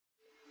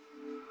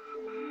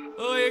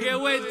Oye, qué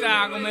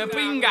vuelta, come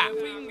pinga.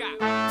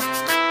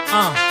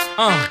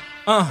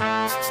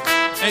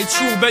 Hey,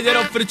 true, bet that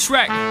up for the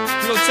track.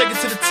 We gon' take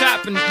it to the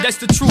top, and that's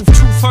the truth.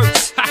 Truth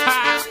hurts.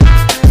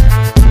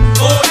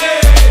 Oh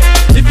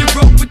yeah, if you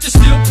broke but you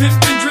still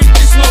pimpin',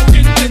 drinkin',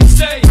 smoking, then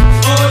say,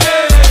 oh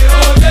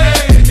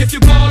yeah, if you're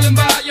ballin',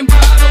 buyin'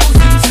 bottles,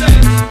 then say,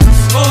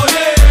 oh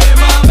yeah,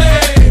 my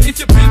man. If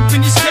you're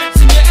pimpin' your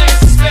steps and your ass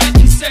is fat,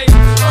 then say,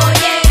 oh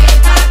yeah,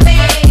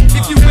 papi.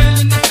 If you're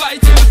willin' to fight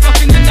till the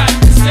fucking the night,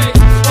 then say,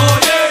 oh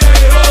yeah,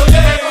 oh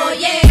yeah, oh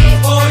yeah,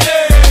 oh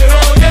yeah,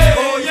 oh yeah,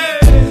 oh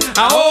yeah.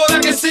 All I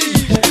can see,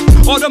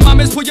 all the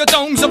mamas put your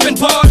thongs up and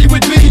party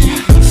with me.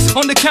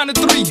 On the count of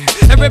three,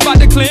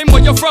 everybody claim where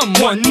you're from.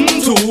 1,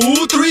 2,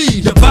 3,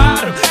 the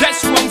bottom,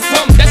 that's where I'm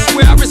from, that's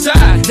where I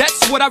reside,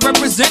 that's what I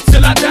represent till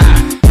I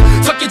die.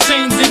 Tuck your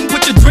chains in,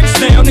 put your drinks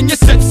down and your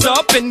sets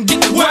up and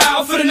get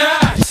wild for the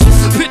night.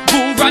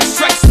 Pitbull, ride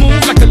strike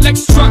smooth like a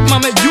Lex truck,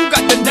 mama, you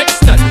got the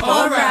next nut.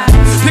 Alright,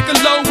 pick a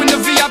low in the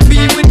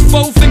VIP with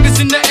 4 fingers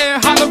in the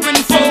air,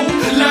 hollering for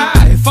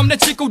life. I'm the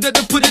chico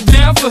that'll put it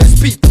down for his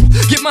people.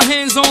 Get my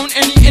hands on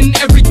any and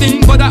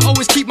everything, but I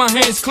always keep my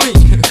hands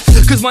clean.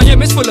 Cause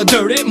Miami's full of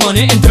dirty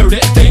money and dirty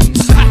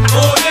things.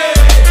 Oh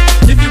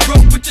yeah, if you're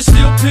broke but you're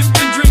still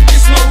pimpin',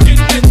 drinkin',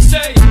 smoking, then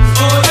say,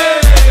 oh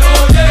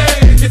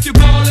yeah, if you're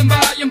ballin',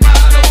 buyin'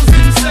 bottles,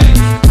 then say,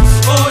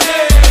 oh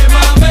yeah,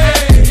 my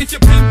man. If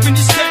you're pimpin'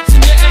 your steps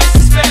and your ass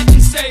is fat,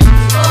 then say,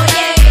 oh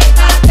yeah,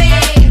 papi.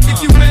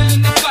 If you're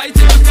willin' to fight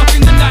till the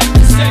fucking the night,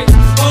 then say,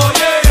 oh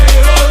yeah,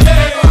 oh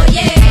yeah, oh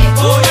yeah,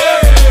 oh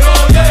yeah,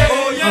 oh yeah,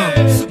 oh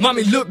yeah.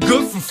 Mommy looked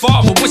good from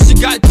far, but when she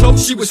got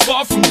close, she was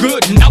far from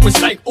good, and I was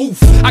like, oof.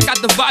 I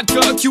got the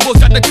vodka, Cuba's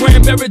got the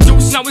cranberry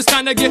juice. Now it's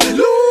time to get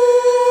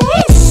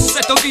loose.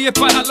 Esto aquí es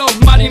para los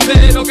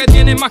marimberos que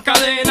tienen más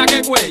cadena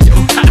que cuello.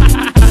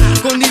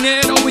 Con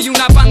dinero y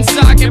una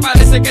panza que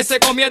parece que se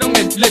comieron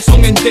el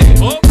lechón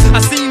entero. I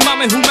see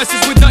mama who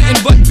messes with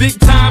nothing but big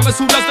timers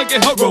who does to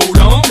get her rolled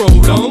on.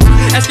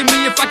 Asking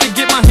me if I could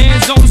get my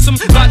hands on some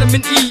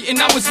vitamin E, and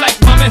I was like,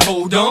 mommy,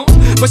 hold on.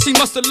 But she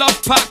must have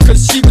loved Pop,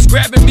 cause she was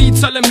grabbing me,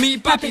 telling me,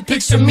 Poppy,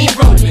 picture me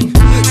rolling.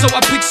 So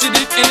I pictured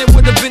it, and it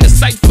would have been a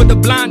sight for the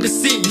blind to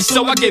see.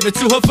 So I gave it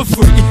to her for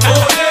free.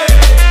 Oh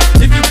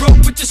yeah, if you're broke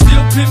but you're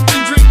still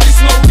pimpin', drinkin',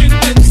 smoking,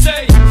 then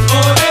say,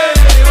 oh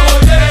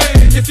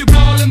yeah, if you're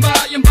ballin',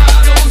 buyin'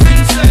 bottles,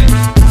 then say,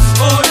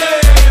 oh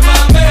yeah,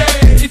 my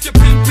man. If you're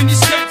pimpin' your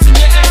steps and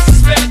your ass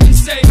is fat, then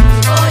say,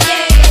 oh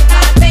yeah,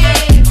 papi.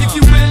 If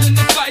you're willin'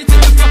 to fight till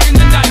the fucking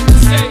the night, then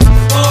say,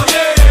 oh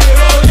yeah,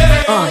 oh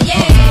yeah, oh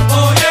yeah,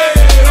 oh yeah,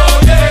 oh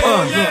yeah,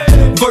 oh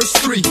yeah. Verse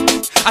 3,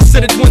 I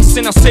said it once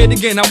and I'll say it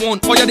again. I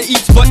want all y'all to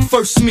eat, but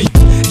first me.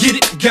 Get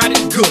it, got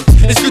it, good.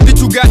 It's good that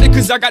you got it,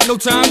 cause I got no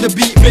time to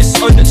be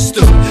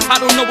misunderstood. I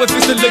don't know if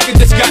it's the liquor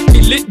that's got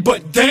me lit,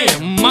 but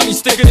damn,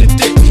 mommy's thicker than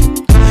thick.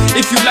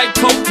 If you like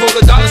coke, roll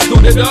 $1,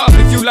 snort it up.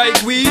 If you like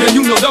weed, then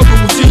you know the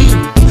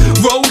routine.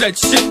 Roll that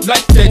shit,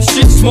 like that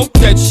shit, smoke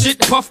that shit,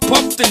 puff,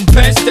 then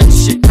pass that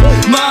shit.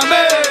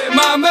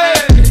 Mommy,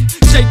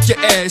 shake your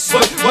ass,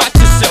 but watch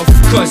yourself,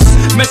 cause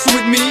messing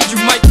with me, you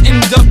might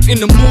end up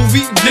in a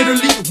movie,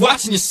 literally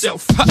watching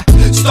yourself.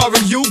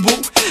 Starring you, boo,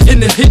 in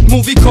the hit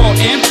movie called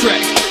Amtrak.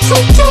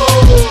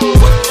 Choo-choo.